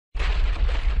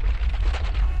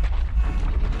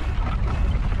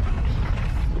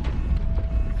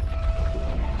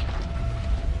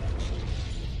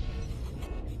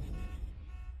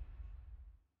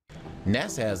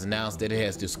NASA has announced that it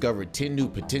has discovered 10 new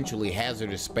potentially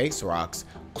hazardous space rocks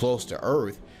close to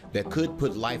Earth that could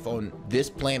put life on this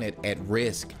planet at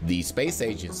risk. The space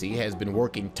agency has been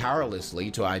working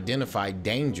tirelessly to identify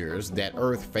dangers that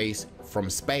Earth faces from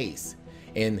space,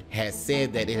 and has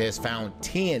said that it has found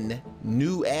 10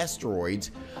 new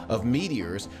asteroids of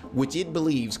meteors which it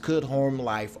believes could harm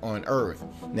life on Earth.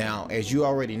 Now, as you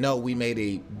already know, we made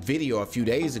a video a few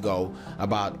days ago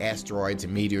about asteroids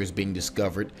and meteors being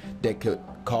discovered that could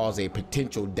cause a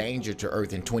potential danger to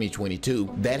Earth in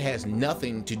 2022. That has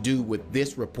nothing to do with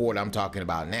this report I'm talking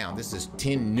about now. This is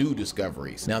 10 new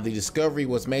discoveries. Now, the discovery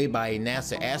was made by a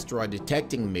NASA asteroid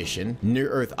detecting mission, Near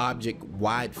Earth Object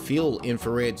Wide Field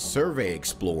Infrared Survey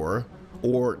Explorer,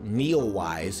 or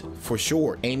NEOWISE for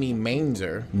short. Amy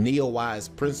Mainzer,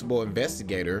 NEOWISE principal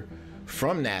investigator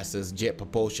from NASA's Jet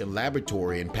Propulsion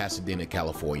Laboratory in Pasadena,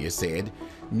 California, said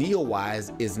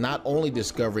NEOWISE is not only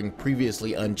discovering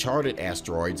previously uncharted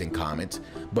asteroids and comets,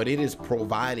 but it is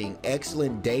providing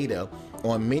excellent data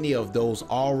on many of those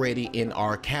already in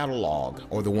our catalog,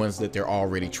 or the ones that they're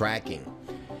already tracking.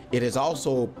 It is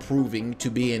also proving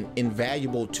to be an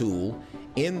invaluable tool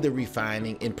in the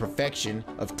refining and perfection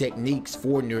of techniques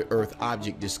for near-Earth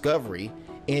object discovery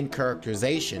and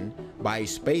characterization by a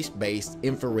space-based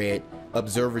infrared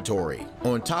observatory.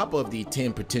 On top of the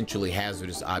 10 potentially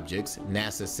hazardous objects,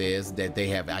 NASA says that they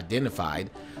have identified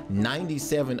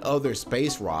 97 other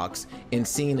space rocks and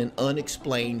seen an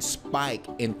unexplained spike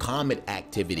in comet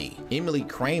activity. Emily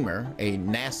Kramer, a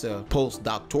NASA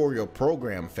postdoctoral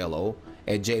program fellow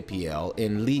at JPL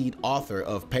and lead author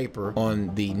of paper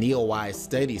on the NEOWISE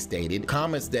study, stated,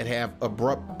 comets that have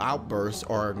abrupt outbursts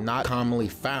are not commonly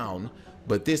found,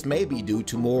 but this may be due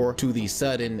to more to the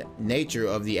sudden nature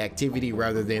of the activity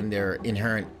rather than their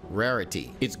inherent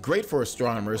rarity. It's great for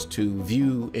astronomers to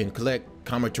view and collect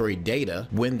cometary data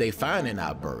when they find an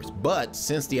outburst, but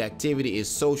since the activity is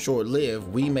so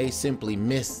short-lived, we may simply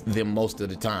miss them most of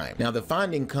the time. Now, the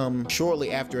finding comes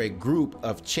shortly after a group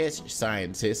of Czech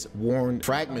scientists warned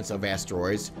fragments of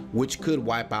asteroids which could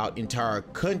wipe out entire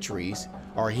countries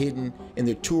are hidden in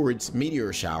the Taurids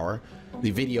meteor shower, the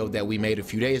video that we made a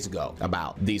few days ago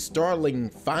about. The startling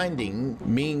finding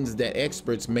means that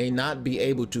experts may not be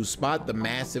able to spot the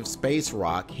massive space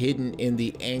rock hidden in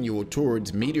the annual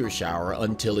Taurids meteor shower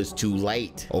until it's too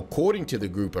late. According to the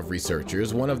group of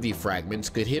researchers, one of the fragments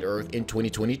could hit Earth in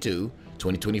 2022,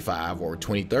 2025, or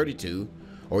 2032,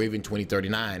 or even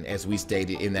 2039, as we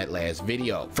stated in that last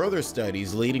video. Further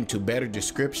studies leading to better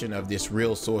description of this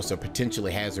real source of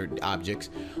potentially hazard objects,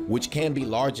 which can be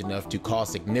large enough to cause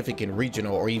significant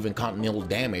regional or even continental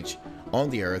damage on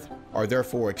the Earth, are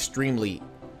therefore extremely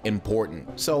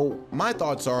important. So my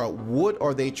thoughts are, what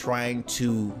are they trying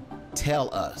to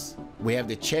tell us? We have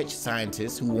the Czech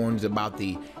scientist who warns about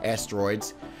the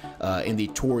asteroids in the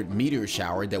Taurid meteor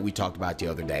shower that we talked about the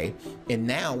other day. And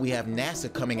now we have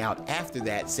NASA coming out after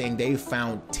that saying they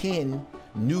found 10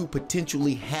 new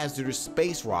potentially hazardous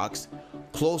space rocks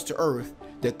close to Earth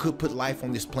that could put life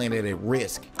on this planet at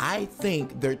risk. I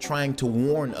think they're trying to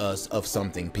warn us of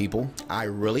something, people. I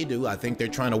really do. I think they're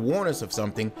trying to warn us of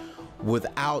something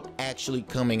without actually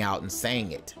coming out and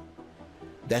saying it.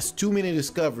 That's too many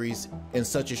discoveries in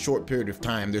such a short period of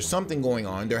time. There's something going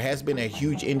on. There has been a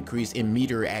huge increase in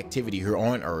meteor activity here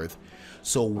on Earth.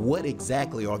 So what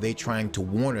exactly are they trying to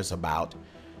warn us about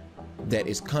that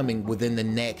is coming within the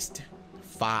next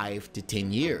 5 to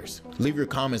 10 years? Leave your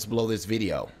comments below this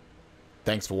video.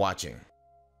 Thanks for watching.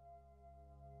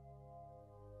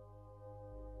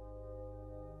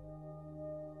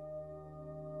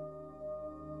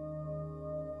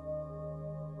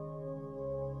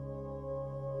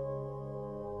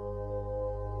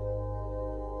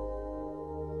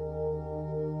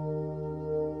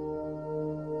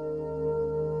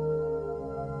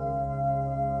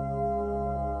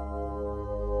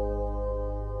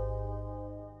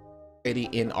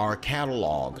 In our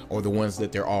catalog, or the ones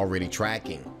that they're already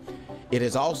tracking. It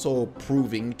is also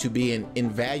proving to be an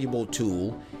invaluable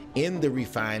tool in the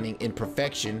refining and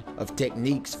perfection of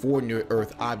techniques for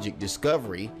near-Earth object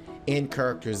discovery and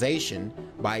characterization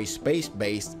by a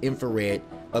space-based infrared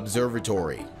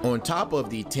observatory. On top of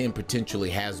the 10 potentially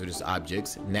hazardous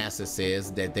objects, NASA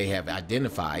says that they have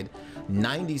identified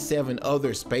 97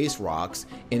 other space rocks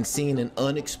and seen an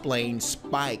unexplained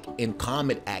spike in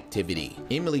comet activity.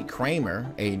 Emily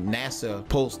Kramer, a NASA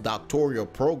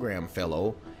postdoctoral program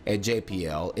fellow at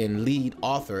JPL and lead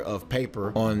author of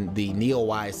paper on the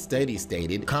NEOWISE study,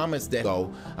 stated comments that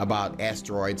go about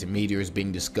asteroids and meteors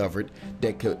being discovered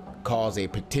that could cause a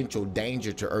potential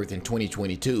danger to Earth in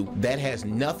 2022. That has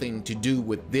nothing to do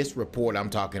with this report I'm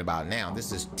talking about now.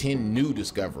 This is 10 new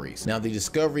discoveries. Now, the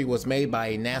discovery was made by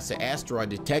a NASA asteroid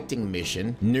detecting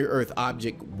mission, Near Earth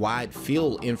Object Wide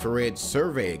Field Infrared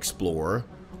Survey Explorer,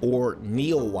 or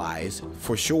NEOWISE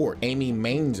for short. Amy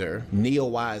Mainzer,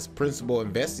 NEOWISE principal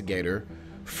investigator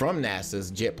from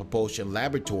NASA's Jet Propulsion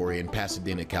Laboratory in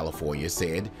Pasadena, California,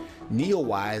 said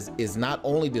NEOWISE is not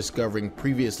only discovering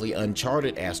previously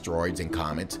uncharted asteroids and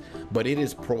comets, but it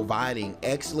is providing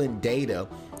excellent data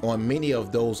on many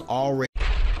of those already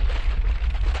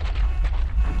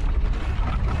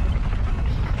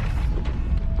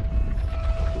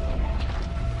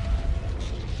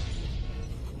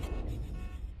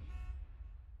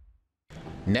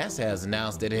NASA has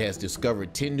announced that it has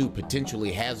discovered 10 new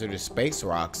potentially hazardous space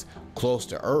rocks close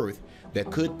to Earth that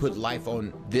could put life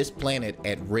on this planet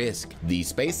at risk. The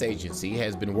space agency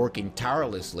has been working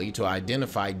tirelessly to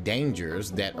identify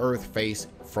dangers that Earth face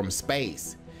from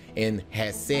space, and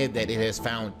has said that it has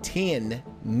found 10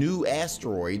 new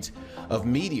asteroids of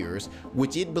meteors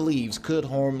which it believes could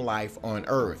harm life on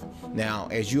Earth. Now,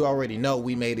 as you already know,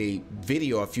 we made a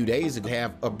video a few days ago.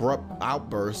 Have abrupt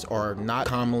outbursts are not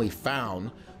commonly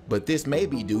found, but this may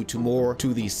be due to more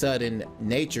to the sudden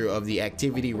nature of the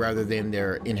activity rather than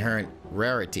their inherent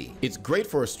rarity. It's great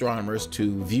for astronomers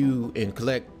to view and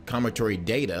collect cometary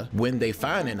data when they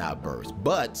find an outburst,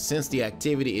 but since the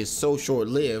activity is so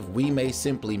short-lived, we may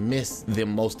simply miss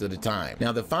them most of the time.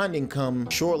 Now, the finding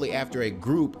comes shortly after a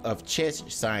group of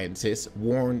CHESH scientists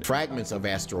warned fragments of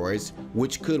asteroids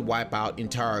which could wipe out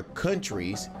entire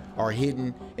countries are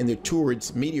hidden in the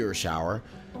Taurids meteor shower,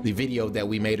 the video that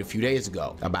we made a few days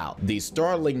ago about. The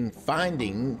startling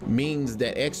finding means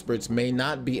that experts may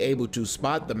not be able to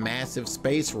spot the massive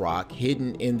space rock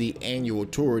hidden in the annual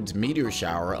Taurids meteor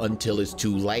shower until it's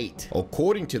too late.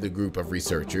 According to the group of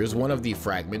researchers, one of the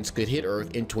fragments could hit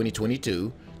Earth in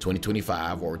 2022,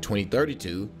 2025, or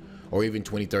 2032, or even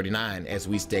 2039, as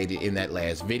we stated in that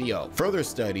last video. Further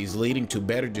studies leading to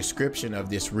better description of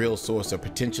this real source of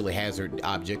potentially hazard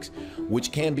objects,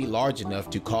 which can be large enough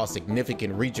to cause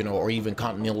significant regional or even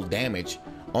continental damage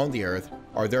on the Earth,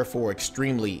 are therefore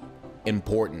extremely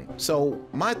important. So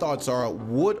my thoughts are,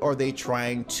 what are they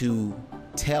trying to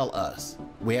tell us?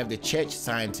 We have the CHESH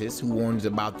scientist who warns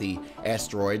about the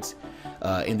asteroids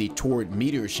in the Taurid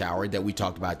meteor shower that we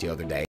talked about the other day.